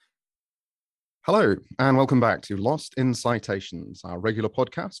Hello, and welcome back to Lost in Citations, our regular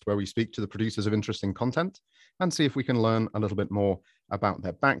podcast where we speak to the producers of interesting content and see if we can learn a little bit more about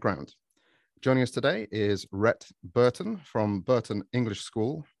their background. Joining us today is Rhett Burton from Burton English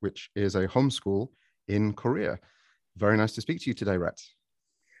School, which is a homeschool in Korea. Very nice to speak to you today, Rhett.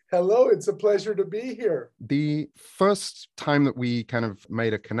 Hello, it's a pleasure to be here. The first time that we kind of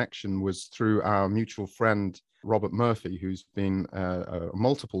made a connection was through our mutual friend, Robert Murphy, who's been a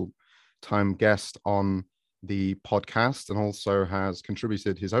multiple time guest on the podcast and also has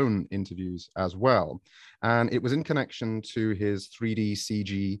contributed his own interviews as well. And it was in connection to his 3D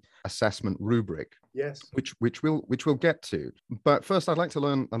CG assessment rubric, yes, which we'll get to. But first, I'd like to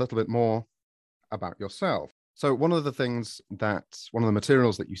learn a little bit more about yourself. So one of the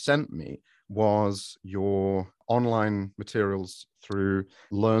materials that you sent me was your online materials through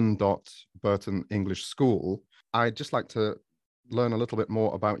Learn.Burton English School. I'd just like to learn a little bit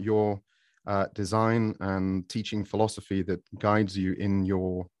more about your design and teaching philosophy that guides you in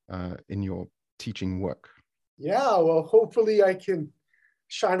your teaching work. Yeah, well, hopefully I can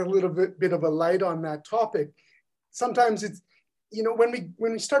shine a little bit of a light on that topic. Sometimes it's, when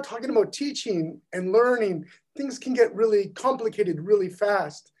we start talking about teaching and learning, things can get really complicated really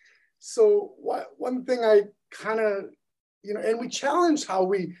fast. So one thing I kind of, and we challenge how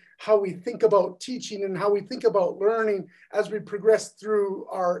we think about teaching and how we think about learning as we progress through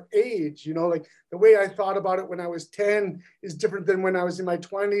our age. Like the way I thought about it when I was 10 is different than when I was in my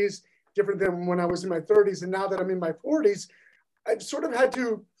 20s, different than when I was in my 30s. And now that I'm in my 40s, I've sort of had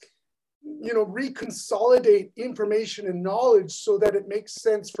to, reconsolidate information and knowledge so that it makes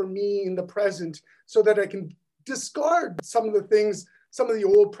sense for me in the present, so that I can discard some of the things, some of the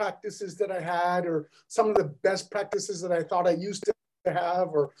old practices that I had, or some of the best practices that I thought I used to have,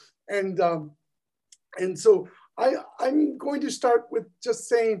 and so I'm going to start with just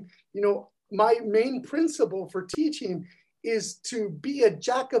saying, my main principle for teaching is to be a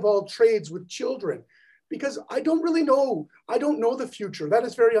jack of all trades with children, because I don't know the future. That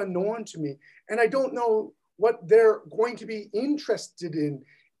is very unknown to me, and I don't know what they're going to be interested in,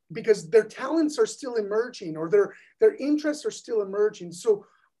 because their talents are still emerging, or their interests are still emerging. So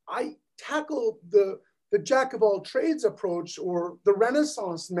I tackle the jack of all trades approach, or the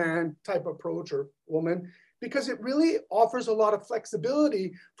Renaissance man type approach, or woman, because it really offers a lot of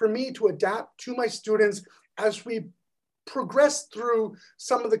flexibility for me to adapt to my students as we progress through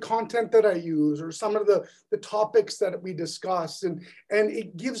some of the content that I use, or some of the topics that we discuss. And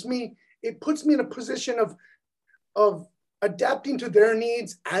it puts me in a position of adapting to their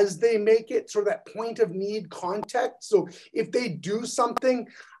needs as they make it, sort of that point of need context. So if they do something,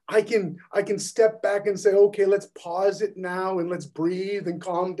 I can step back and say, okay, let's pause it now and let's breathe and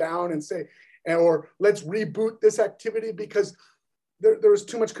calm down and say, or let's reboot this activity because there was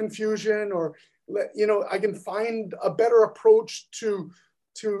too much confusion, or I can find a better approach to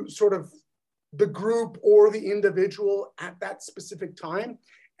sort of the group or the individual at that specific time.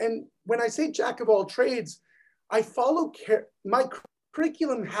 And when I say jack of all trades, I follow my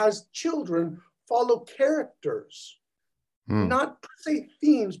curriculum has children follow characters, not per se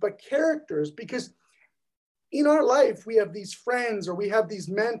themes, but characters, because in our life, we have these friends, or we have these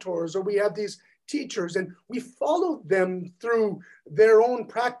mentors, or we have these teachers, and we follow them through their own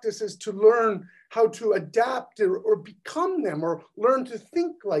practices to learn how to adapt or become them, or learn to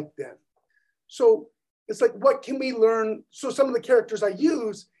think like them. So it's like, what can we learn? So some of the characters I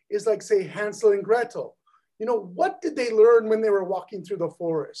use is like, say, Hansel and Gretel. What did they learn when they were walking through the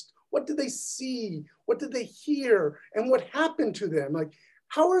forest? What did they see? What did they hear? And what happened to them? Like,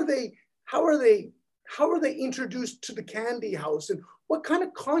 how are they introduced to the candy house? And what kind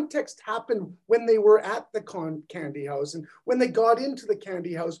of context happened when they were at the candy house? And when they got into the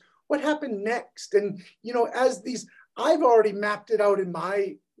candy house, what happened next? And, as these, I've already mapped it out in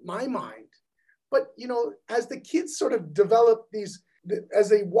my mind. But, as the kids sort of develop these, as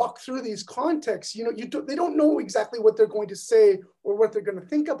they walk through these contexts, they don't know exactly what they're going to say or what they're going to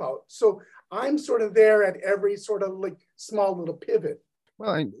think about. So I'm sort of there at every sort of like small little pivot.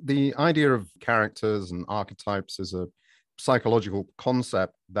 Well, the idea of characters and archetypes is a psychological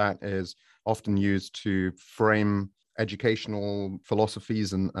concept that is often used to frame educational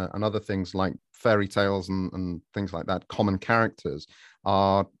philosophies and other things like fairy tales and things like that. Common characters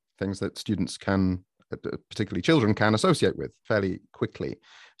are things that students can, particularly children, can associate with fairly quickly.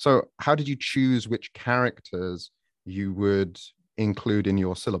 So how did you choose which characters you would include in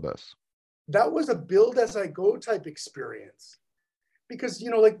your syllabus? That was a build as I go type experience. Because,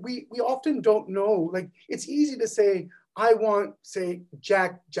 like we often don't know, like it's easy to say, I want, say,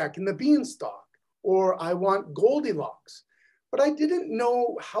 Jack and the Beanstalk, or I want Goldilocks. but I didn't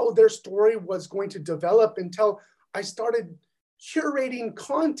know how their story was going to develop until I started curating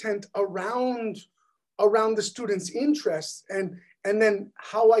content around the students' interests, and then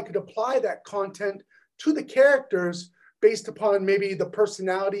how I could apply that content to the characters based upon maybe the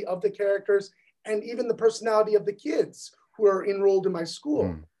personality of the characters and even the personality of the kids who are enrolled in my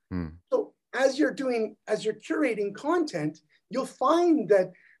school. So as you're curating content, you'll find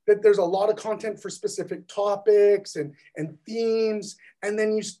that there's a lot of content for specific topics and themes. And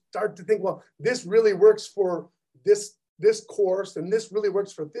then you start to think, well, this really works for this course, and this really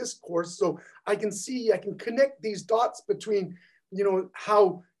works for this course. So I can connect these dots between,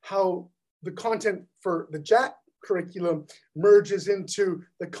 how the content for the JAT curriculum merges into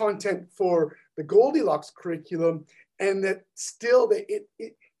the content for the Goldilocks curriculum, and that still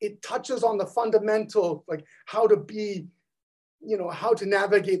it touches on the fundamental, like how to be, how to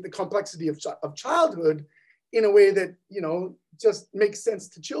navigate the complexity of childhood in a way that, just makes sense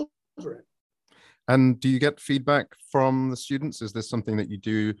to children. And do you get feedback from the students? Is this something that you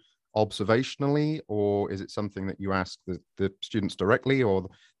do observationally, or is it something that you ask the students directly, or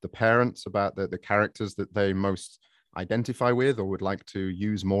the parents about the characters that they most identify with or would like to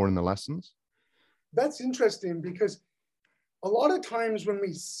use more in the lessons? That's interesting, because a lot of times when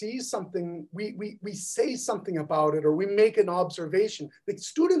we see something, we say something about it, or we make an observation. The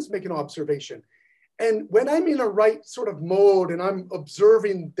students make an observation. And when I'm in a right sort of mode and I'm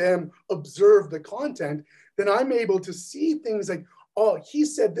observing them observe the content, then I'm able to see things like, oh, he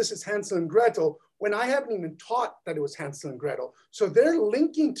said this is Hansel and Gretel, when I haven't even taught that it was Hansel and Gretel. So they're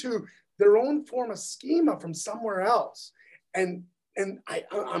linking to their own form of schema from somewhere else. And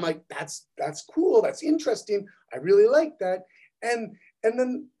I'm like, that's cool, that's interesting, I really like that. And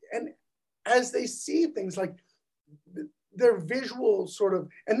as they see things like their visual sort of,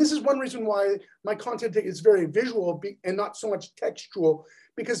 and this is one reason why my content is very visual and not so much textual,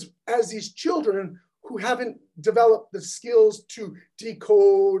 because as these children who haven't developed the skills to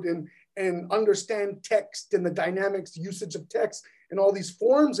decode and understand text and the dynamics, usage of text and all these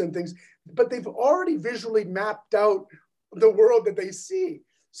forms and things, but they've already visually mapped out the world that they see.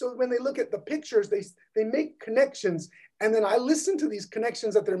 So when they look at the pictures, they make connections, and then I listen to these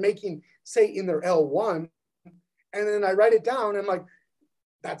connections that they're making, say in their L1, and then I write it down. And I'm like,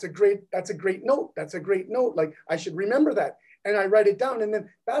 that's a great note. That's a great note. Like, I should remember that. And I write it down. And then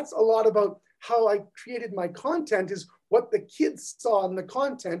that's a lot about how I created my content, is what the kids saw in the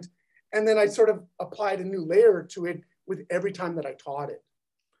content. And then I sort of applied a new layer to it with every time that I taught it.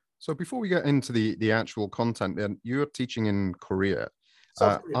 So before we get into the actual content, you're teaching in Korea.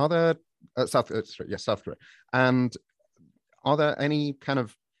 South Korea. Are there South Korea? And are there any kind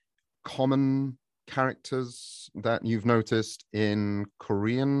of common characters that you've noticed in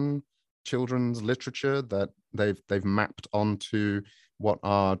Korean children's literature that they've mapped onto what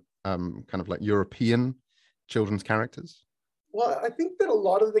are kind of like European children's characters? Well, I think that a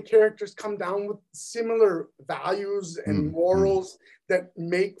lot of the characters come down with similar values and morals that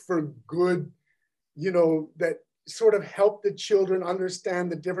make for good, that sort of help the children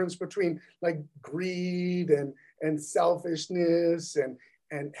understand the difference between like greed and selfishness,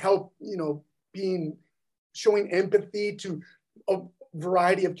 and help, showing empathy to a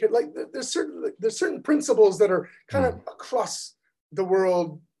variety of kids. Like there's certain principles that are kind of across the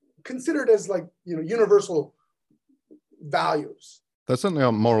world considered as like, universal values. There certainly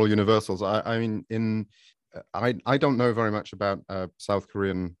are moral universals. I mean, I don't know very much about South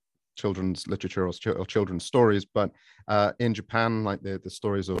Korean children's literature or children's stories, but in Japan, like the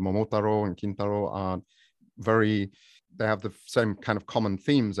stories of Momotaro and Kintaro are they have the same kind of common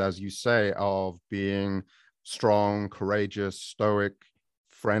themes, as you say, of being strong, courageous, stoic,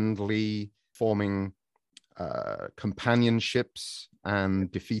 friendly, forming companionships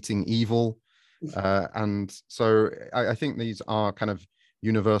and defeating evil. And so I think these are kind of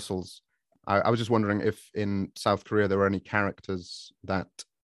universals. I was just wondering if in South Korea there were any characters that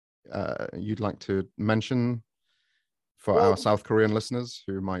you'd like to mention for our South Korean listeners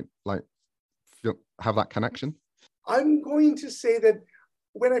who might have that connection. I'm going to say that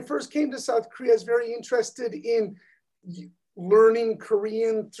when I first came to South Korea, I was very interested in learning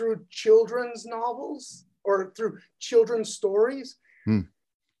Korean through children's novels or through children's stories.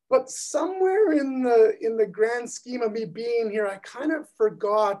 But somewhere in the grand scheme of me being here, I kind of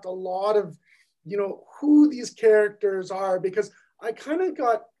forgot a lot of, who these characters are, because I kind of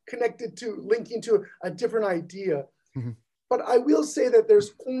got connected to linking to a different idea. But I will say that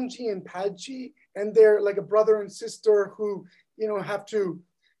there's Kongji and Padji, and they're like a brother and sister who, have to,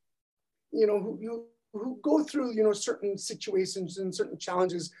 who go through, certain situations and certain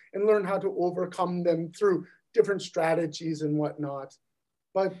challenges and learn how to overcome them through different strategies and whatnot.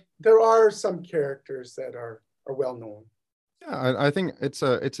 But there are some characters that are well known. Yeah, I think it's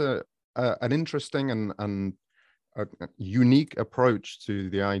an interesting and a unique approach to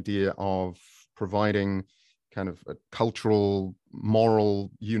the idea of providing kind of cultural,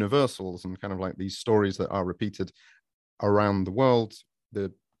 moral universals, and kind of like these stories that are repeated around the world.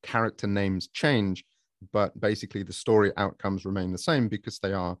 The character names change, but basically the story outcomes remain the same because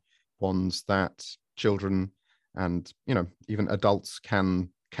they are ones that children and, you know, even adults can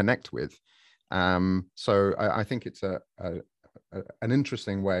connect with. So I think it's an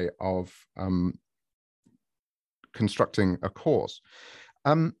interesting way of constructing a course.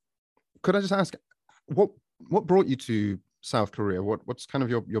 Could I just ask, what brought you to South Korea? What's kind of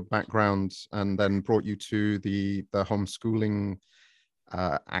your background, and then brought you to the homeschooling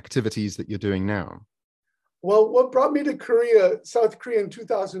activities that you're doing now? Well, what brought me to South Korea in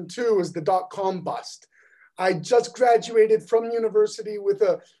 2002 was the dot-com bust. I just graduated from university with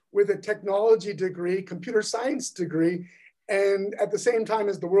a technology degree, computer science degree, and at the same time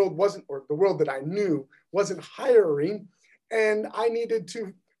as the world that I knew wasn't hiring, and I needed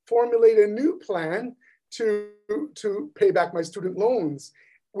to formulate a new plan to pay back my student loans,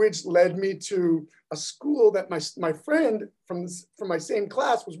 which led me to a school that my friend from my same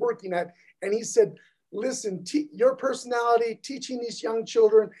class was working at, and he said, listen, your personality, teaching these young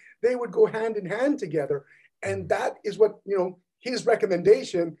children, they would go hand in hand together. And that is what, his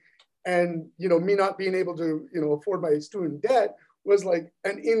recommendation, and, me not being able to, afford my student debt was like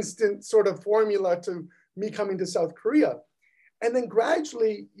an instant sort of formula to me coming to South Korea. And then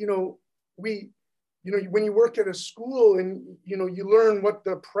gradually, when you work at a school and, you learn what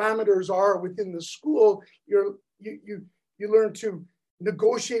the parameters are within the school, you learn to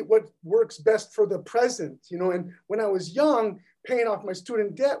negotiate what works best for the present, and when I was young, paying off my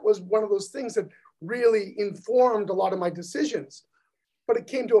student debt was one of those things that really informed a lot of my decisions. But it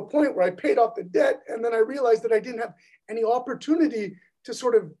came to a point where I paid off the debt, and then I realized that I didn't have any opportunity to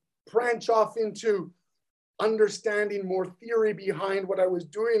sort of branch off into understanding more theory behind what I was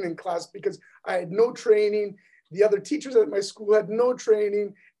doing in class, because I had no training. The other teachers at my school had no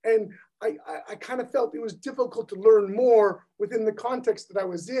training, and I kind of felt it was difficult to learn more within the context that I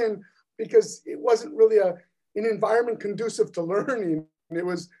was in, because it wasn't really an environment conducive to learning. It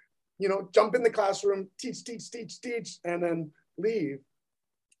was, jump in the classroom, teach, and then leave.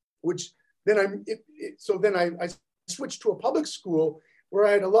 Which then I switched to a public school where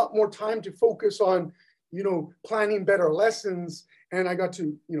I had a lot more time to focus on, planning better lessons, and I got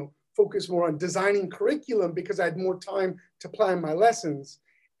to, focus more on designing curriculum because I had more time to plan my lessons.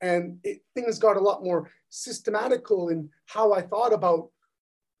 And things got a lot more systematical in how I thought about,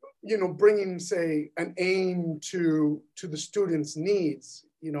 bringing, say, an aim to the students' needs,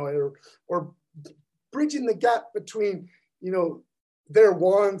 or bridging the gap between, their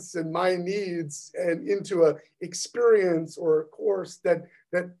wants and my needs, and into a experience or a course that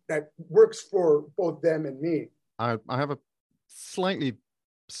works for both them and me. I have a slightly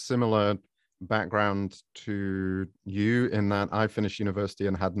similar background to you in that I finished university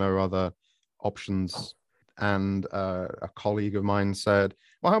and had no other options. And a colleague of mine said,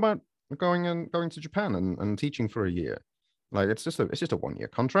 well, how about going to Japan and teaching for a year? Like, it's just a 1-year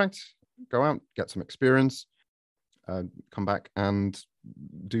contract. Go out, get some experience, come back and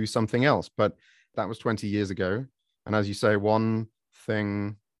do something else. But that was 20 years ago. And as you say, one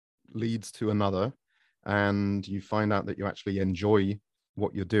thing leads to another, and you find out that you actually enjoy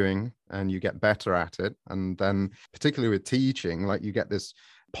what you're doing and you get better at it. And then particularly with teaching, like, you get this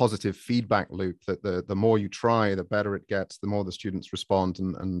positive feedback loop that the more you try, the better it gets, the more the students respond.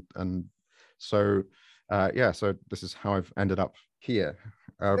 And so so this is how I've ended up here.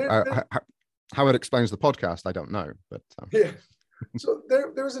 How it explains the podcast, I don't know, but yeah. So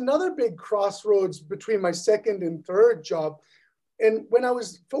there was another big crossroads between my second and third job. And when I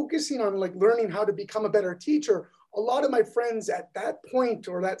was focusing on learning how to become a better teacher, a lot of my friends at that point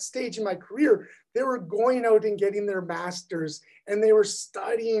or that stage in my career, they were going out and getting their masters, and they were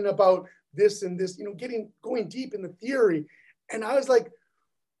studying about this and this, going deep in the theory. And I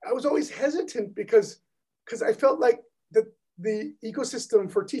was always hesitant because I felt like the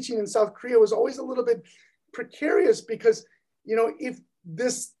ecosystem for teaching in South Korea was always a little bit precarious, because, if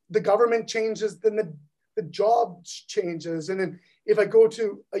the government changes, then the job changes. And then if I go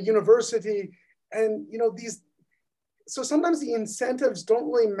to a university and, so sometimes the incentives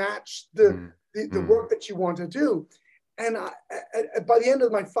don't really match the work that you want to do. And by the end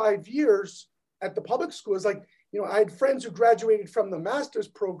of my 5 years at the public school, it's like, I had friends who graduated from the master's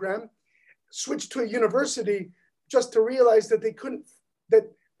program, switched to a university just to realize that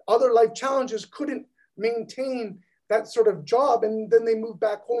that other life challenges couldn't maintain that sort of job. And then they move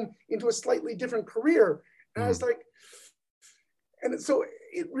back home into a slightly different career. And I was like, and so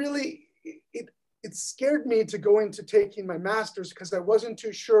it really, it scared me to go into taking my master's because I wasn't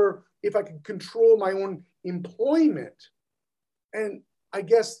too sure if I could control my own employment. And I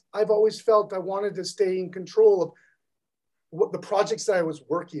guess I've always felt I wanted to stay in control of what the projects that I was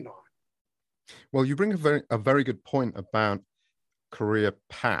working on. Well, you bring a very good point about career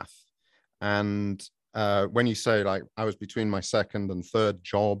path. And when you say, like, I was between my second and third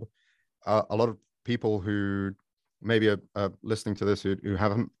job, a lot of people who maybe are listening to this who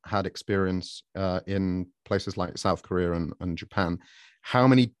haven't had experience in places like South Korea and Japan, how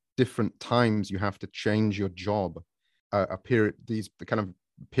many different times you have to change your job, the kind of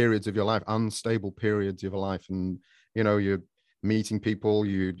periods of your life, unstable periods of your life. And, you know, you're meeting people,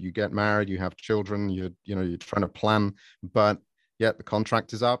 you get married, you have children, you're trying to plan, but yet the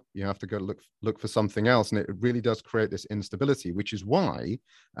contract is up, you have to go look for something else. And it really does create this instability, which is why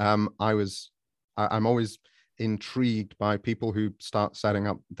I'm always intrigued by people who start setting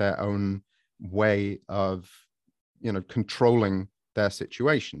up their own way of, controlling their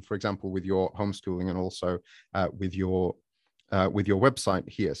situation. For example, with your homeschooling and also with your website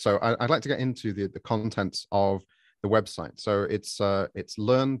here. So I'd like to get into the contents of the website. So it's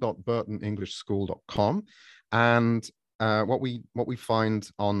learn.burtonenglishschool.com, and what we find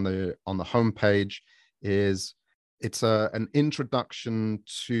on the homepage is it's an introduction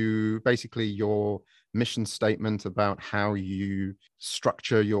to basically your mission statement about how you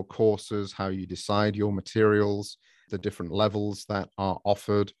structure your courses, how you decide your materials, the different levels that are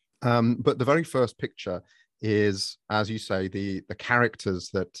offered. But the very first picture is, as you say, the characters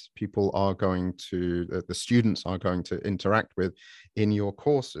that people are going to, the students are going to interact with in your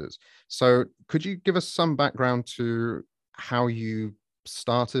courses. So could you give us some background to how you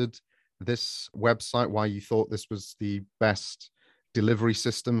started this website, why you thought this was the best delivery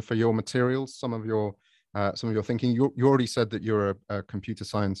system for your materials, some of your thinking? You already said that you're a computer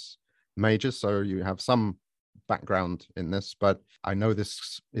science major, so you have some background in this, but I know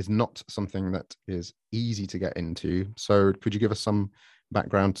this is not something that is easy to get into. So could you give us some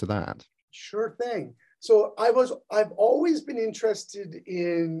background to that? Sure thing. So I've always been interested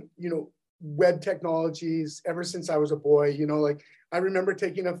in, web technologies ever since I was a boy. Like I remember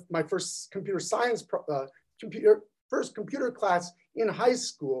taking my first computer science computer class in high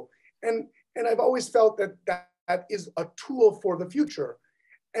school, and I've always felt that is a tool for the future,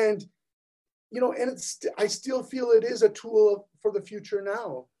 and I still feel it is a tool for the future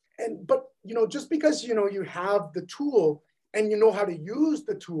now. But just because you have the tool and you know how to use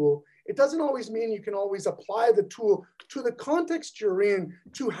the tool, it doesn't always mean you can always apply the tool to the context you're in,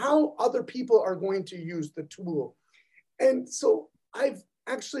 to how other people are going to use the tool. And so I've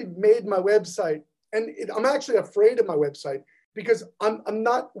actually made my website, and I'm actually afraid of my website because I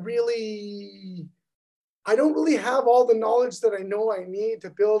don't really have all the knowledge that I know I need to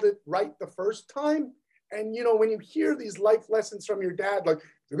build it right the first time. And when you hear these life lessons from your dad, like,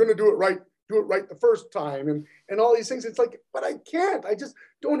 you're going to do it right the first time, and all these things, it's like, but I can't. I just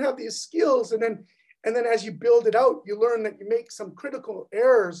don't have these skills. And then as you build it out, you learn that you make some critical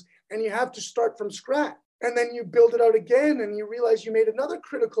errors and you have to start from scratch. And then you build it out again and you realize you made another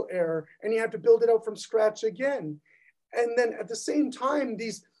critical error and you have to build it out from scratch again. And then at the same time,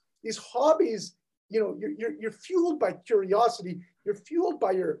 these hobbies, you're fueled by curiosity, you're fueled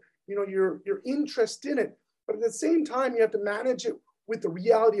by your interest in it. But at the same time, you have to manage it with the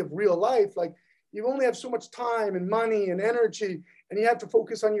reality of real life. Like, you only have so much time and money and energy, and you have to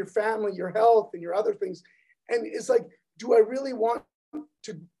focus on your family, your health, and your other things. And it's like, do I really want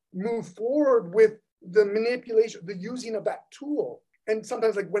to move forward with the manipulation, the using of that tool? And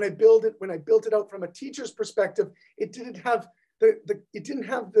sometimes, like when I built it out from a teacher's perspective, it didn't have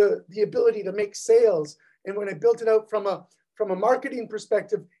the ability to make sales. And when I built it out from a marketing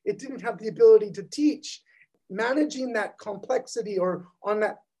perspective, it didn't have the ability to teach. Managing that complexity, or on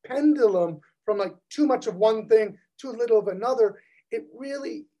that pendulum from like too much of one thing, too little of another,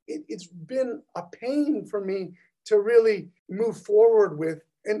 it's been a pain for me to really move forward with.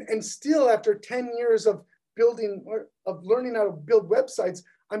 And still, after 10 years of learning how to build websites,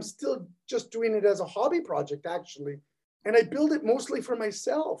 I'm still just doing it as a hobby project, actually. And I build it mostly for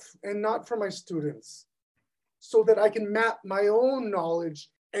myself and not for my students, so that I can map my own knowledge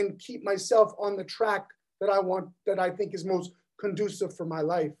and keep myself on the track that I think is most conducive for my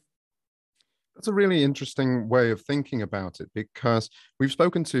life. That's a really interesting way of thinking about it, because we've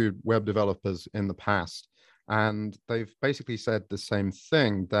spoken to web developers in the past, and they've basically said the same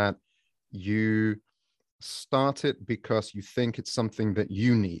thing, that you start it because you think it's something that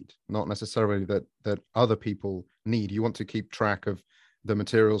you need, not necessarily that other people need. You want to keep track of the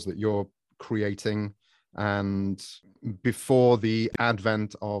materials that you're creating. And before the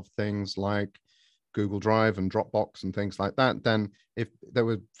advent of things like Google Drive and Dropbox and things like that, then if there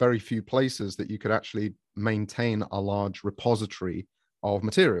were very few places that you could actually maintain a large repository of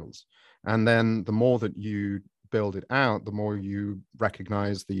materials. And then the more that you build it out, the more you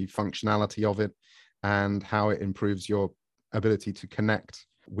recognize the functionality of it and how it improves your ability to connect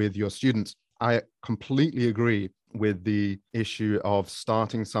with your students. I completely agree with the issue of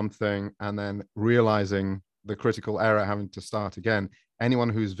starting something and then realizing the critical error, having to start again. Anyone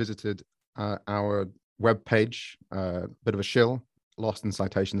who's visited our webpage, bit of a shill,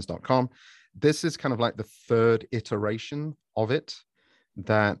 lostincitations.com, this is kind of like the third iteration of it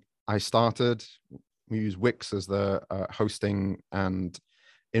that I started. We use Wix as the hosting and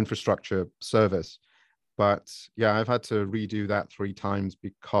infrastructure service. But yeah, I've had to redo that 3 times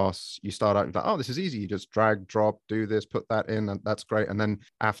because you start out like, oh, this is easy. You just drag, drop, do this, put that in, and that's great. And then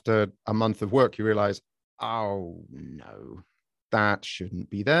after a month of work, you realize, oh no, that shouldn't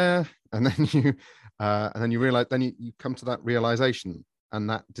be there. And then you realize, then you come to that realization and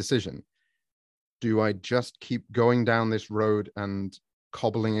that decision. Do I just keep going down this road and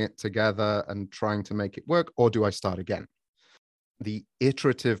cobbling it together and trying to make it work, or do I start again? The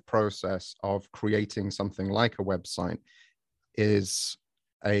iterative process of creating something like a website is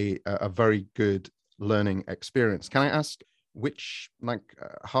a very good learning experience. Can I ask which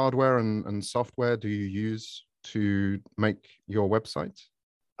hardware and software do you use to make your website?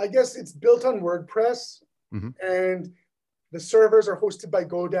 I guess it's built on WordPress, and the servers are hosted by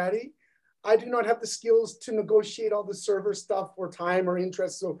GoDaddy. I do not have the skills to negotiate all the server stuff or time or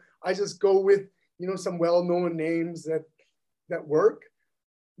interest, so I just go with some well-known names that work.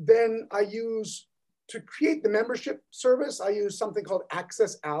 Then I use, to create the membership service, I use something called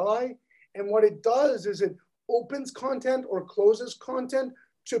Access Ally. And what it does is it opens content or closes content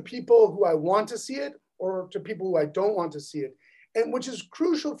to people who I want to see it or to people who I don't want to see it. And which is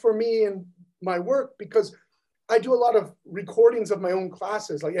crucial for me in my work because I do a lot of recordings of my own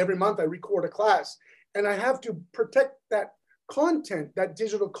classes. Like every month I record a class and I have to protect that content, that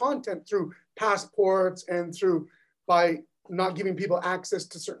digital content through passports and by not giving people access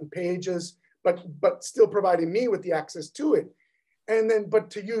to certain pages, but still providing me with the access to it. And then, but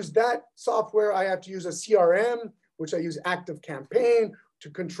to use that software, I have to use a CRM, which I use ActiveCampaign to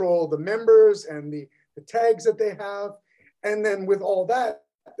control the members and the tags that they have. And then with all that,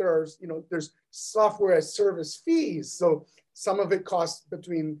 there's software as service fees. So some of it costs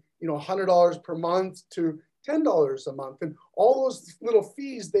between $100 per month to $10 a month. And all those little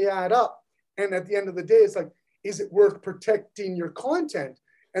fees, they add up. And at the end of the day, it's like, is it worth protecting your content?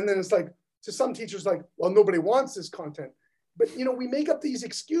 And then it's like, to some teachers, like, well, nobody wants this content. But we make up these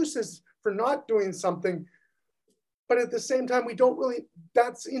excuses for not doing something. But at the same time, we don't really,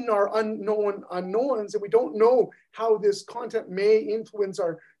 that's in our unknowns, and we don't know how this content may influence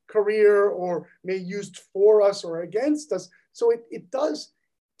our career or may be used for us or against us. So it does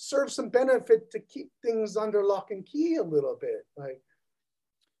serve some benefit to keep things under lock and key a little bit.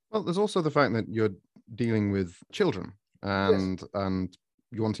 Well, there's also the fact that you're dealing with children and Yes. and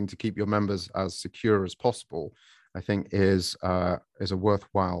you wanting to keep your members as secure as possible, I think is a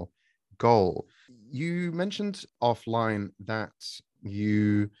worthwhile goal. You mentioned offline that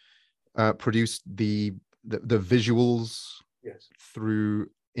you produced the visuals through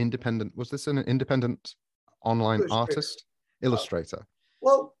independent. Was this an independent online artist? Illustrator.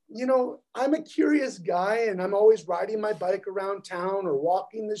 Well, I'm a curious guy and I'm always riding my bike around town or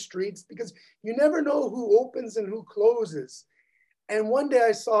walking the streets because you never know who opens and who closes. And one day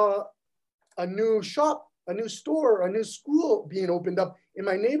I saw a new shop, a new store, a new school being opened up in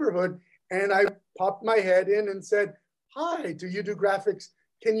my neighborhood. And I popped my head in and said, hi, do you do graphics?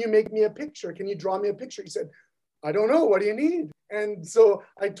 Can you make me a picture? Can you draw me a picture? He said, I don't know. What do you need? And so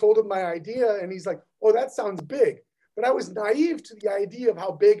I told him my idea and he's like, oh, that sounds big. But I was naive to the idea of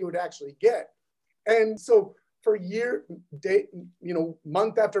how big it would actually get. And so for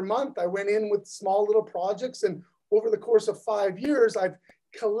month after month, I went in with small little projects. And over the course of 5 years, I've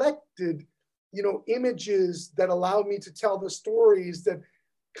collected, images that allowed me to tell the stories that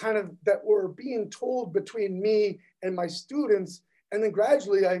were being told between me and my students. And then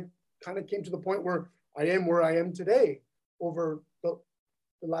gradually I kind of came to the point where I am today over the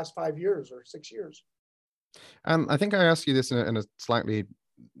last 5 years or 6 years. I think I asked you this in a slightly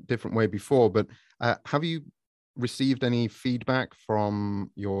different way before, but have you received any feedback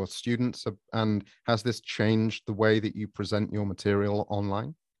from your students, and has this changed the way that you present your material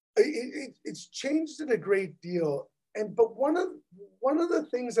online? It's changed it a great deal. But one of the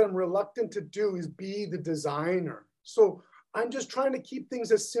things I'm reluctant to do is be the designer. So I'm just trying to keep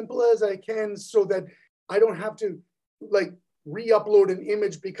things as simple as I can so that I don't have to like re-upload an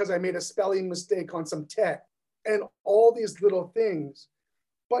image because I made a spelling mistake on some text and all these little things.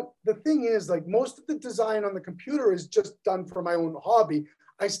 But the thing is, like, most of the design on the computer is just done for my own hobby.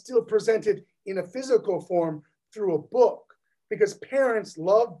 I still present it in a physical form through a book because parents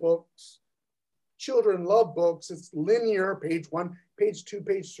love books. Children love books. It's linear, page 1, page 2,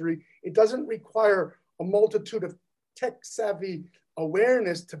 page 3. It doesn't require a multitude of tech savvy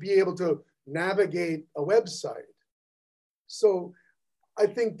awareness to be able to navigate a website. So I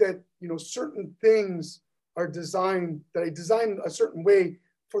think that, certain things are designed, that I design a certain way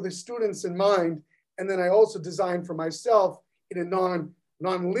for the students in mind. And then I also design for myself in a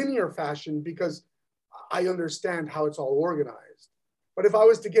non-linear fashion because I understand how it's all organized. But if I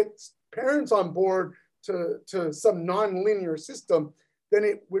was to get parents on board to some non-linear system, then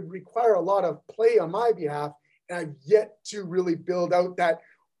it would require a lot of play on my behalf. And I've yet to really build out that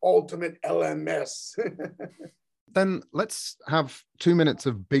ultimate LMS. Then let's have 2 minutes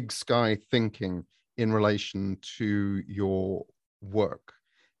of big sky thinking in relation to your work.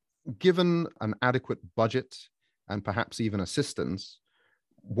 Given an adequate budget and perhaps even assistance,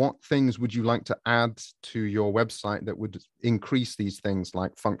 what things would you like to add to your website that would increase these things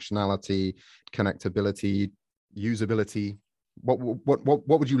like functionality, connectability, usability?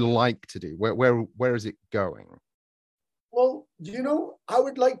 What would you like to do? Where is it going? Well, I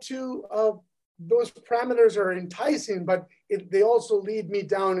would like to, those parameters are enticing, but they also lead me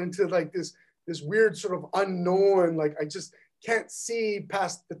down into like this weird sort of unknown, like I just can't see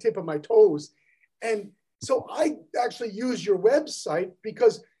past the tip of my toes. And so I actually use your website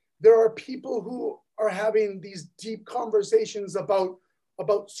because there are people who are having these deep conversations about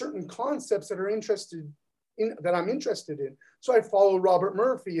certain concepts that I'm interested in. So I follow Robert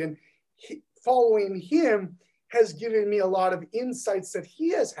Murphy, and following him has given me a lot of insights that he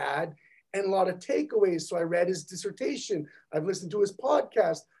has had and a lot of takeaways. So I read his dissertation. I've listened to his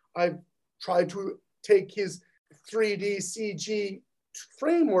podcast. I've tried to take his 3D CG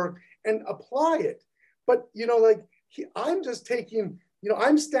framework and apply it. But, I'm just taking,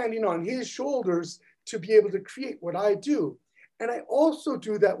 I'm standing on his shoulders to be able to create what I do. And I also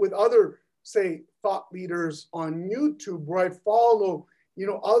do that with other, say, thought leaders on YouTube, where I follow,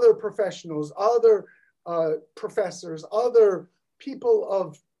 other professionals, other professors, other people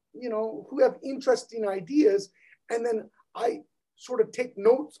of, who have interesting ideas. And then I sort of take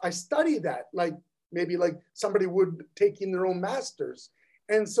notes. I study that, maybe like somebody would take in their own master's.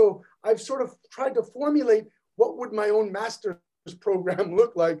 And so I've sort of tried to formulate what would my own master's program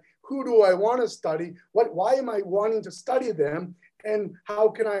look like? Who do I want to study? Why am I wanting to study them? And how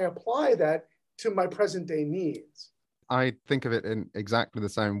can I apply that to my present day needs? I think of it in exactly the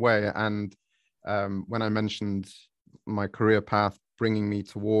same way. And when I mentioned my career path bringing me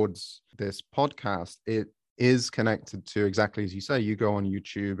towards this podcast, it is connected to exactly as you say. You go on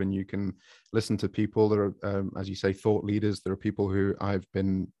YouTube and you can listen to people that are, as you say, thought leaders. There are people who I've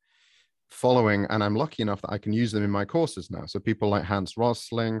been following, and I'm lucky enough that I can use them in my courses now. So people like Hans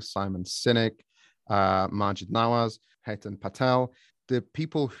Rosling, Simon Sinek, Majid Nawaz, Hetan Patel, the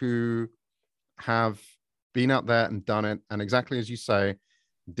people who have been out there and done it, and exactly as you say,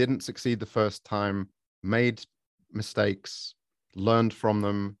 didn't succeed the first time, made mistakes, learned from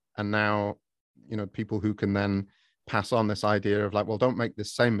them, and now, people who can then pass on this idea of like, well, don't make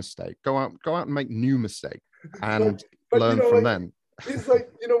this same mistake. Go out and make new mistake and learn from them. It's like,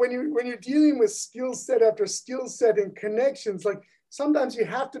 when you're dealing with skill set after skill set and connections, like sometimes you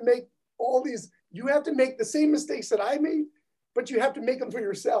have to make you have to make the same mistakes that I made, but you have to make them for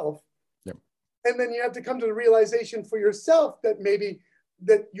yourself. Yep. And then you have to come to the realization for yourself that maybe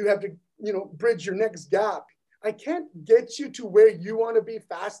that you have to, bridge your next gap. I can't get you to where you want to be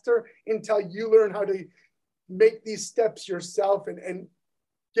faster until you learn how to make these steps yourself and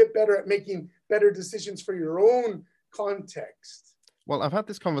get better at making better decisions for your own context. Well, I've had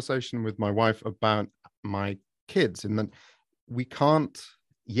this conversation with my wife about my kids, and that we can't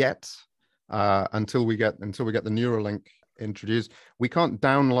yet, until we get the Neuralink introduced, we can't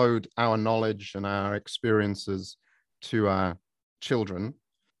download our knowledge and our experiences to our children.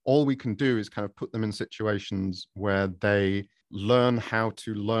 All we can do is kind of put them in situations where they learn how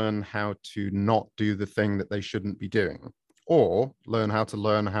to not do the thing that they shouldn't be doing, or learn how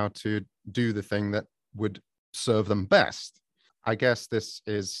to do the thing that would serve them best. I guess this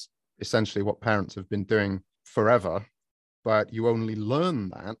is essentially what parents have been doing forever, but you only learn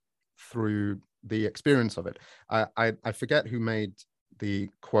that through the experience of it. I forget who made the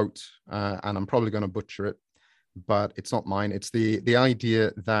quote, and I'm probably going to butcher it, but it's not mine. It's the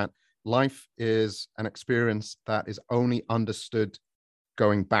idea that life is an experience that is only understood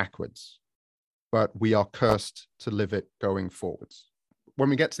going backwards, but we are cursed to live it going forwards. When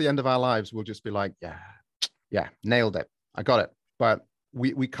we get to the end of our lives, we'll just be like, yeah, nailed it. I got it. But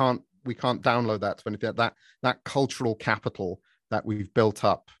we can't download that to anything. That cultural capital that we've built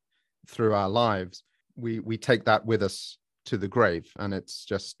up through our lives, we take that with us to the grave. And it's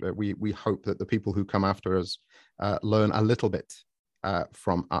just, we hope that the people who come after us learn a little bit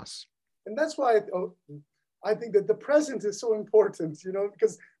from us. And that's why I think that the present is so important,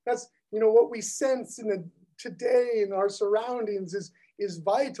 because that's, what we sense today in our surroundings is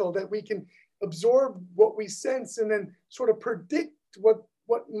vital, that we can absorb what we sense and then sort of predict what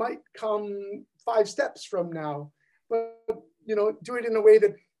might come 5 steps from now. But, do it in a way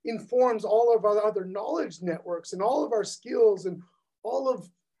that informs all of our other knowledge networks and all of our skills and all of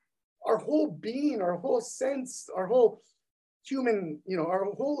our whole being, our whole sense, our whole human, our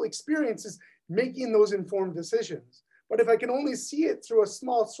whole experience is making those informed decisions. But if I can only see it through a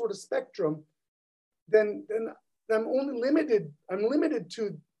small sort of spectrum, then I'm limited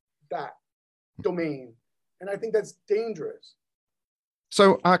to that domain. And I think that's dangerous.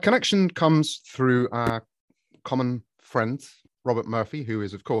 So our connection comes through our common friend, Robert Murphy, who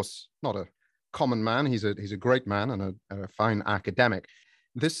is, of course, not a common man. He's a great man and a fine academic.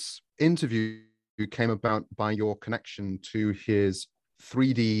 This interview came about by your connection to his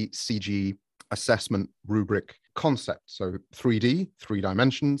 3D CG assessment rubric concept. So 3D, 3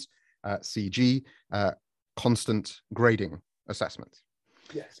 dimensions, CG, constant grading assessment.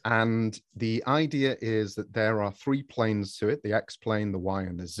 Yes. And the idea is that there are 3 planes to it: the X plane, the Y,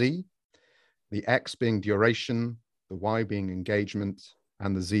 and the Z. The X being duration, the Y being engagement,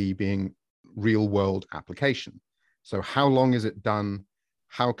 and the Z being real world application. So how long is it done?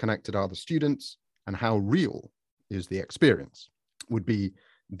 How connected are the students? And how real is the experience would be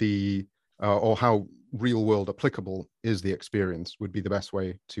or how real world applicable is the experience would be the best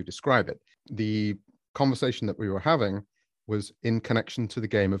way to describe it. The conversation that we were having was in connection to the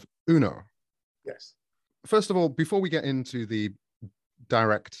game of Uno. Yes. First of all, before we get into the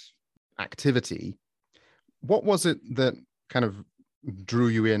direct activity, what was it that kind of drew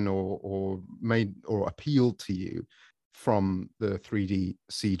you in or made or appealed to you from the 3D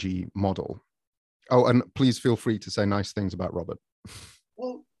CG model? Oh, and please feel free to say nice things about Robert.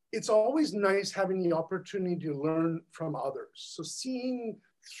 Well, it's always nice having the opportunity to learn from others. So seeing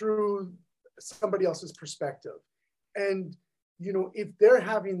through somebody else's perspective. And, if they're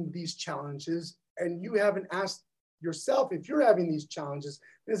having these challenges and you haven't asked yourself if you're having these challenges,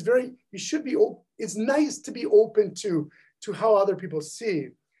 it's nice to be open to how other people see.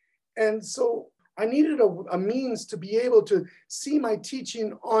 And so I needed a means to be able to see my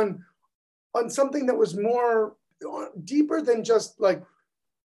teaching on something that was more deeper than just like,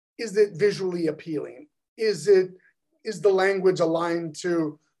 is it visually appealing? Is the language aligned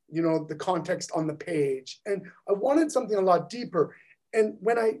to, the context on the page? And I wanted something a lot deeper. And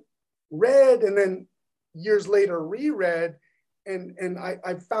when I read and then years later reread, and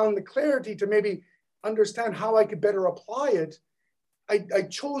I found the clarity to maybe understand how I could better apply it, I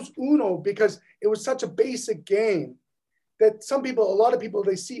chose Uno because it was such a basic game that a lot of people,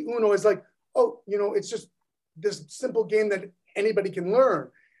 they see Uno as like, oh, it's just this simple game that anybody can learn.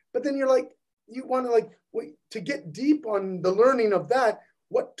 But then you're like, you want to get deep on the learning of that.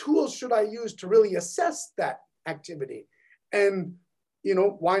 What tools should I use to really assess that activity? And,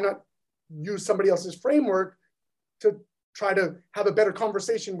 why not use somebody else's framework to try to have a better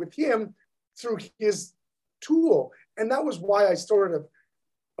conversation with him through his tool? And that was why I sort of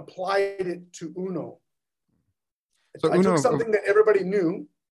applied it to Uno. So I took something that everybody knew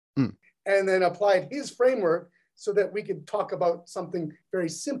and then applied his framework so that we could talk about something very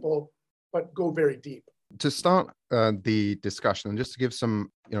simple, but go very deep. To start the discussion, and just to give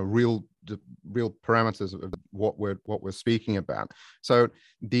some real parameters of what we're speaking about. So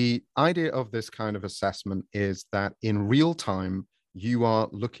the idea of this kind of assessment is that in real time, you are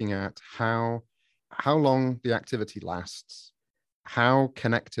looking at how long the activity lasts, how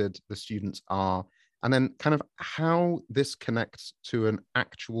connected the students are, and then kind of how this connects to an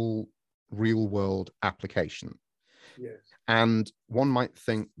actual real world application. Yes. And one might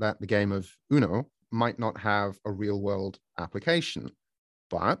think that the game of Uno might not have a real world application,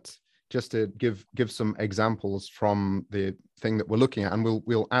 but just to give some examples from the thing that we're looking at, and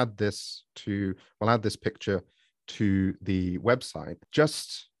we'll add this picture to the website.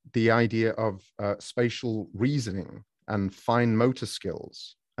 Just the idea of spatial reasoning and fine motor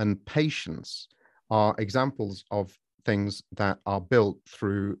skills and patience are examples of things that are built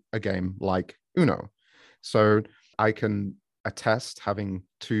through a game like Uno. So I can attest, having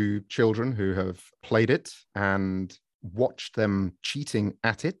two children who have played it and watched them cheating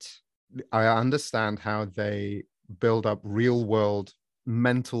at it, I understand how they build up real world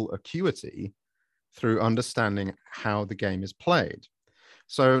mental acuity through understanding how the game is played.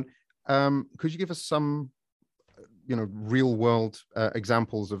 So could you give us some real world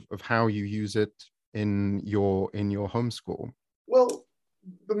examples of how you use it in your homeschool? Well,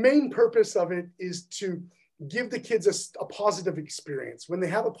 the main purpose of it is to give the kids a positive experience. When they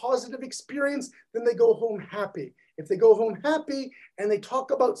have a positive experience, then they go home happy. If they go home happy and they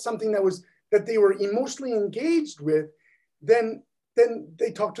talk about something that they were emotionally engaged with, then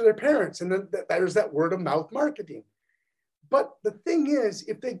they talk to their parents, and then there's that word of mouth marketing. But the thing is,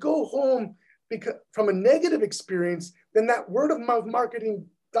 if they go home from a negative experience, then that word of mouth marketing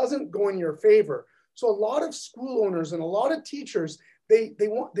doesn't go in your favor. So a lot of school owners and a lot of teachers, they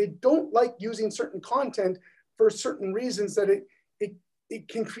don't like using certain content for certain reasons, that it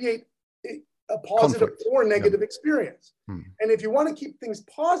can create a positive conflict or negative experience. And if you want to keep things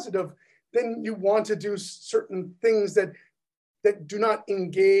positive, then you want to do certain things that do not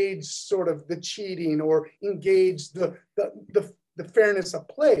engage sort of the cheating or engage the fairness of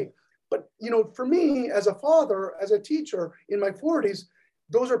play. But, for me as a father, as a teacher in my 40s,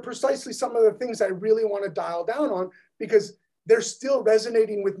 those are precisely some of the things I really want to dial down on, because they're still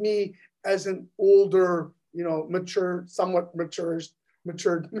resonating with me as an older, mature, somewhat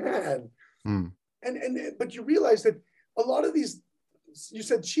matured man. But you realize that a lot of these, you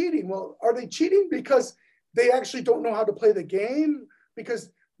said cheating. Well, are they cheating because they actually don't know how to play the game, because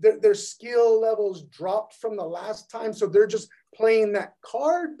their skill levels dropped from the last time, so they're just playing that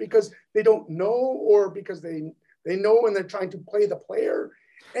card because they don't know, or because they know and they're trying to play the player?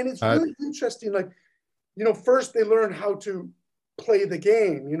 And it's really interesting. Like, first they learn how to play the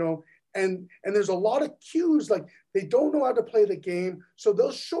game, and there's a lot of cues. Like, they don't know how to play the game, so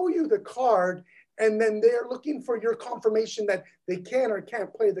they'll show you the card, and then they're looking for your confirmation that they can or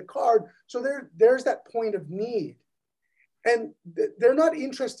can't play the card. So there's that point of need. And they're not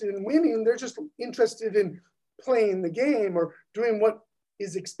interested in winning. They're just interested in playing the game or doing what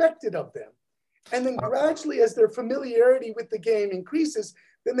is expected of them. And then gradually, as their familiarity with the game increases,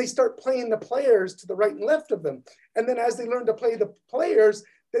 then they start playing the players to the right and left of them. And then as they learn to play the players,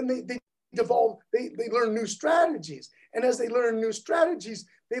 then they evolve, they learn new strategies. And as they learn new strategies,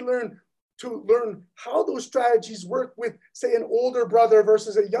 they learn how those strategies work with, say, an older brother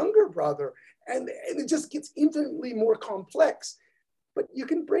versus a younger brother. And it just gets infinitely more complex. But you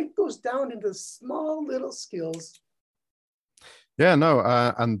can break those down into small little skills. Yeah, no,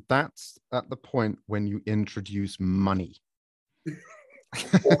 and that's at the point when you introduce money.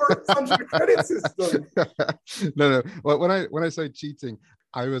 Or some sort of credit system. No. Well, when I say cheating,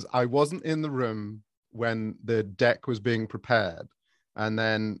 I wasn't in the room when the deck was being prepared, and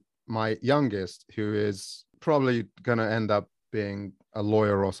then my youngest, who is probably going to end up being a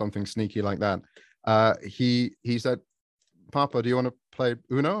lawyer or something sneaky like that, he said, "Papa, do you want to play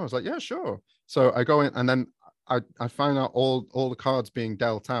Uno?" I was like, "Yeah, sure." So I go in, and then I find out all the cards being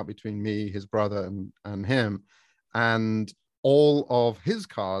dealt out between me, his brother, and him, and all of his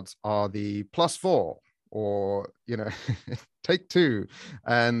cards are the +4 or take 2,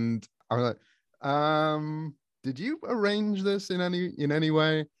 and I'm like, did you arrange this in any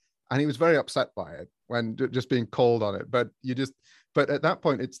way? And he was very upset by it when just being called on it. But at that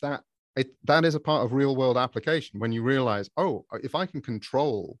point, that is a part of real world application, when you realize, oh, if I can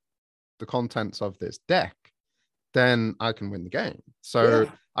control the contents of this deck, then I can win the game. So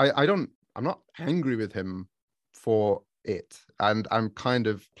yeah. I'm not angry with him for it, and I'm kind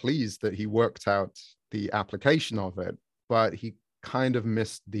of pleased that he worked out the application of it, but he kind of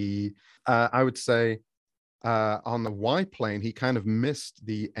missed the I would say on the Y plane, he kind of missed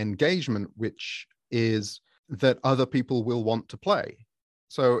the engagement, which is that other people will want to play.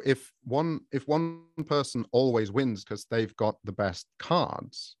 So if one person always wins because they've got the best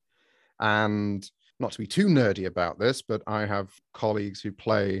cards, and not to be too nerdy about this, but I have colleagues who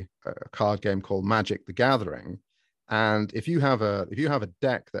play a card game called Magic: The Gathering, and if you have a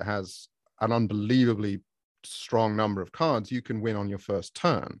deck that has an unbelievably strong number of cards, you can win on your first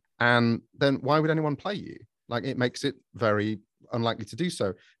turn. And then why would anyone play you? Like, it makes it very unlikely to do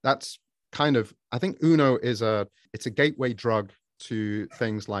so. That's kind of, I think Uno it's a gateway drug to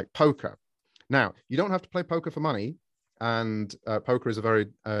things like poker. Now, you don't have to play poker for money, and poker is a very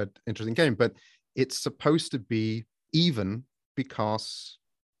interesting game, but it's supposed to be even because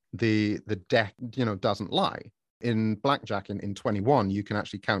the deck, doesn't lie. In blackjack, in 21, you can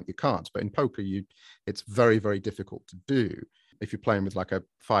actually count your cards, but in poker, it's very, very difficult to do if you're playing with like a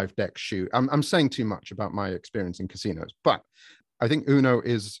 5-deck shoe. I'm saying too much about my experience in casinos, but I think Uno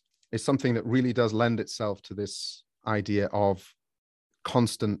is something that really does lend itself to this idea of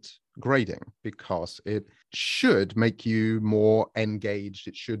constant grading, because it should make you more engaged.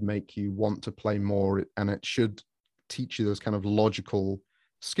 It should make you want to play more, and it should teach you those kind of logical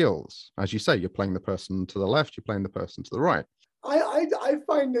skills. As you say, you're playing the person to the left, you're playing the person to the right. I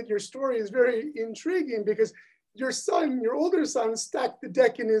find that your story is very intriguing because your older son, stacked the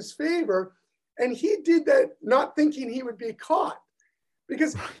deck in his favor, and he did that not thinking he would be caught,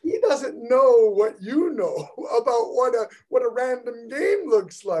 because he doesn't know what you know about what a random game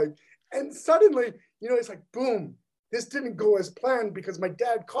looks like. And suddenly, it's like, boom, this didn't go as planned because my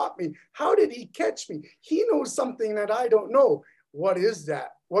dad caught me. How did he catch me? He knows something that I don't know. What is that?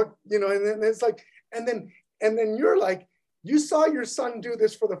 And then it's like, and then you're like, you saw your son do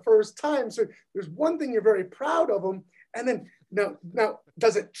this for the first time. So there's one thing you're very proud of him. And then now,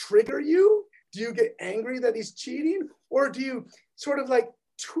 does it trigger you? Do you get angry that he's cheating? Or do you sort of like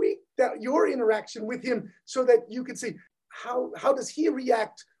tweak that your interaction with him so that you can see how does he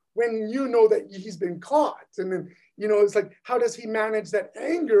react when you know that he's been caught? And then, it's like, how does he manage that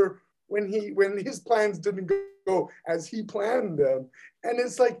anger when his plans didn't go as he planned them? And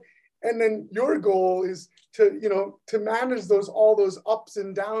it's like, and then your goal is to manage all those ups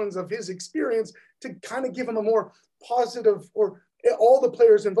and downs of his experience, to kind of give him a more positive, or all the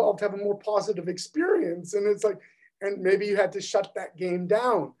players involved have a more positive experience. And it's like, and maybe you had to shut that game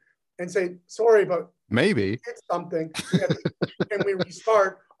down and say, sorry, but maybe it's something. Can we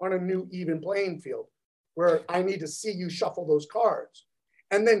restart on a new even playing field where I need to see you shuffle those cards?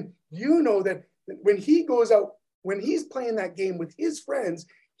 And then that when he goes out, when he's playing that game with his friends,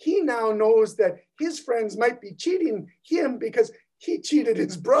 he now knows that his friends might be cheating him because he cheated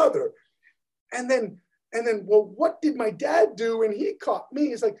his brother. And then, well, what did my dad do when he caught me?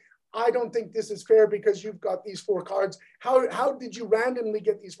 He's like, I don't think this is fair because you've got these 4 cards. How did you randomly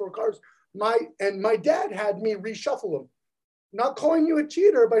get these 4 cards? My dad had me reshuffle them. Not calling you a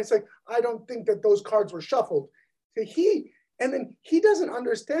cheater, but it's like, I don't think that those cards were shuffled. So and then he doesn't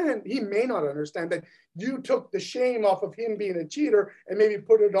understand, he may not understand that you took the shame off of him being a cheater and maybe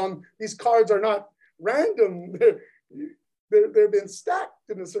put it on, these cards are not random. They've been stacked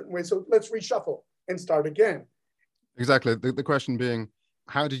in a certain way. So let's reshuffle and start again. Exactly. The question being,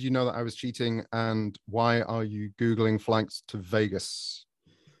 how did you know that I was cheating, and why are you Googling flights to Vegas?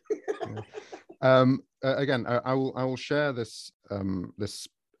 Again, I will share this this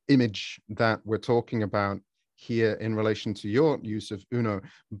image that we're talking about here in relation to your use of Uno,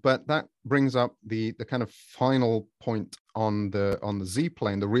 but that brings up the kind of final point on the Z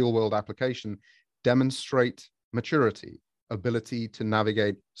plane, the real world application: demonstrate maturity, ability to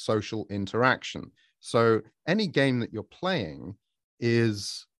navigate social interaction. So any game that you're playing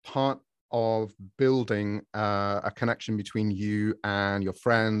is part of building a connection between you and your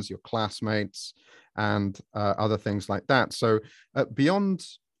friends, your classmates, and other things like that. So beyond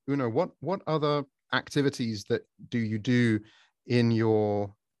Uno, what other activities that do you do in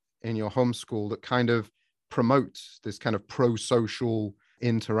your homeschool that kind of promote this kind of pro-social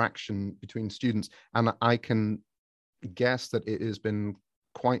interaction between students? And I can guess that it has been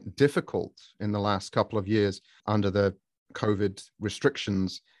quite difficult in the last couple of years under the COVID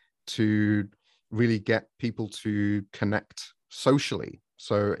restrictions to really get people to connect socially.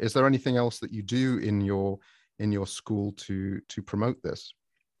 So is there anything else that you do in your school to promote this?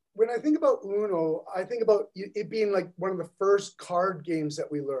 When I think about Uno, I think about it being like one of the first card games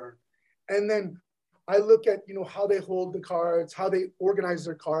that we learn. And then I look at, how they hold the cards, how they organize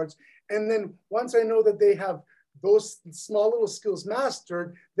their cards. And then once I know that they have those small little skills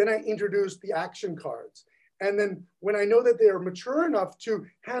mastered, then I introduce the action cards. And then when I know that they are mature enough to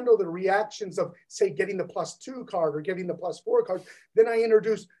handle the reactions of, say, getting the +2 card or getting the +4 card, then I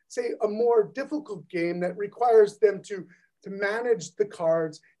introduce, say, a more difficult game that requires them to manage the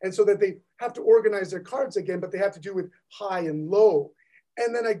cards, and so that they have to organize their cards again, but they have to do with high and low.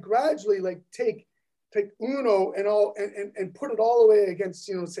 And then I gradually take Uno and put it all the way against,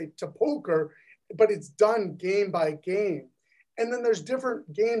 say, to poker, but it's done game by game. And then there's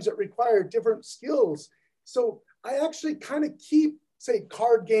different games that require different skills. So I actually kind of keep, say,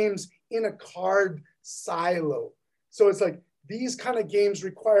 card games in a card silo. So it's like, these kind of games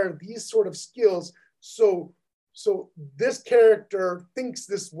require these sort of skills. So this character thinks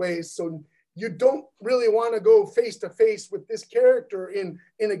this way. So you don't really want to go face to face with this character in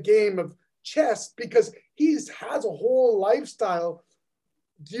a game of chess, because he has a whole lifestyle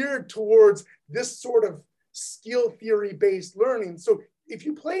geared towards this sort of skill theory based learning. So if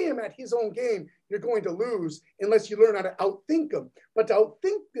you play him at his own game, you're going to lose unless you learn how to outthink him. But to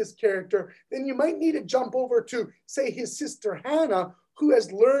outthink this character, then you might need to jump over to, say, his sister Hannah, who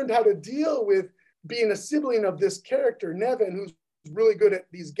has learned how to deal with being a sibling of this character, Nevin, who's really good at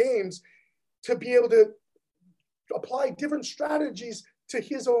these games, to be able to apply different strategies to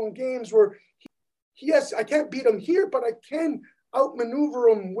his own games where yes, I can't beat him here, but I can outmaneuver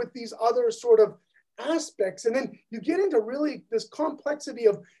him with these other sort of aspects. And then you get into really this complexity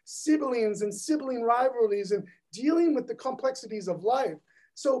of siblings and sibling rivalries and dealing with the complexities of life.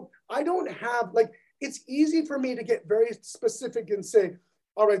 So I don't have, like, it's easy for me to get very specific and say,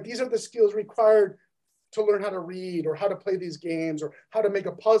 all right, these are the skills required to learn how to read or how to play these games or how to make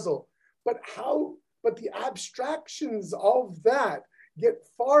a puzzle. But the abstractions of that get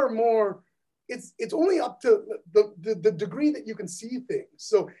far more, it's only up to the degree that you can see things.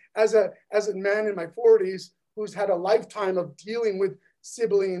 So as a man in my 40s who's had a lifetime of dealing with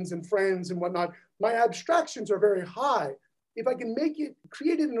siblings and friends and whatnot, my abstractions are very high. If I can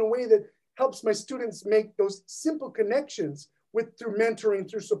create it in a way that helps my students make those simple connections through mentoring,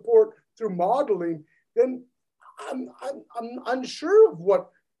 through support, through modeling, then I'm unsure of what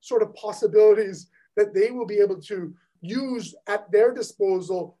sort of possibilities that they will be able to use at their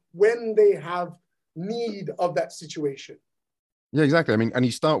disposal when they have need of that situation. Yeah, exactly. I mean, and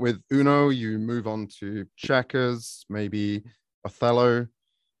you start with Uno, you move on to checkers, maybe Othello,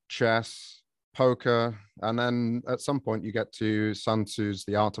 chess, poker, and then at some point you get to Sun Tzu's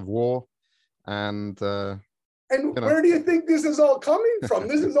The Art of War. And where do you think this is all coming from?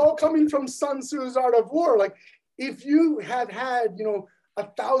 This is all coming from Sun Tzu's Art of War. Like, if you had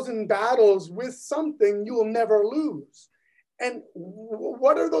 1,000 battles with something, you will never lose. And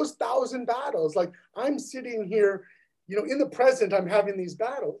what are those 1,000 battles? Like, I'm sitting here, in the present, I'm having these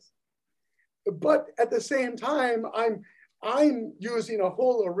battles. But at the same time, I'm using a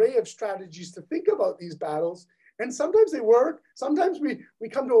whole array of strategies to think about these battles. And sometimes they work. Sometimes we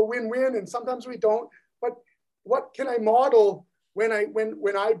come to a win-win, and sometimes we don't. But what can I model when I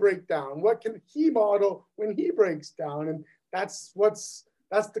break down? What can he model when he breaks down? And that's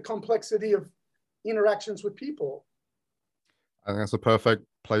the complexity of interactions with people. I think that's a perfect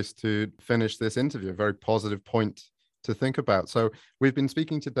place to finish this interview, a very positive point to think about. So we've been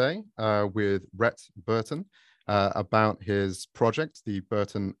speaking today with Rhett Burton about his project, the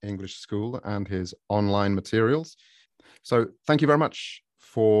Burton English School, and his online materials. So thank you very much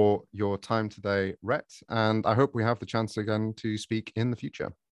for your time today, Rhett, and I hope we have the chance again to speak in the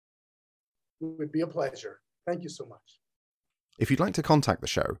future. It would be a pleasure. Thank you so much. If you'd like to contact the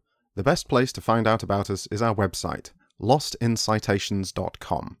show, the best place to find out about us is our website,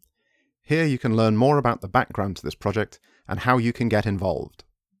 lostincitations.com. Here you can learn more about the background to this project and how you can get involved.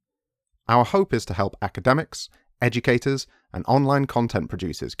 Our hope is to help academics, educators, and online content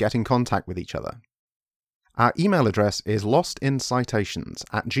producers get in contact with each other. Our email address is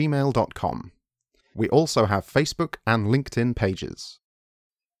lostincitations@gmail.com. We also have Facebook and LinkedIn pages.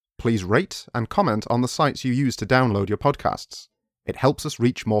 Please rate and comment on the sites you use to download your podcasts. It helps us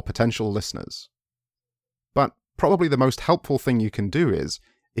reach more potential listeners. But probably the most helpful thing you can do is,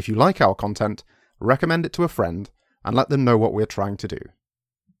 if you like our content, recommend it to a friend and let them know what we're trying to do.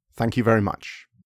 Thank you very much.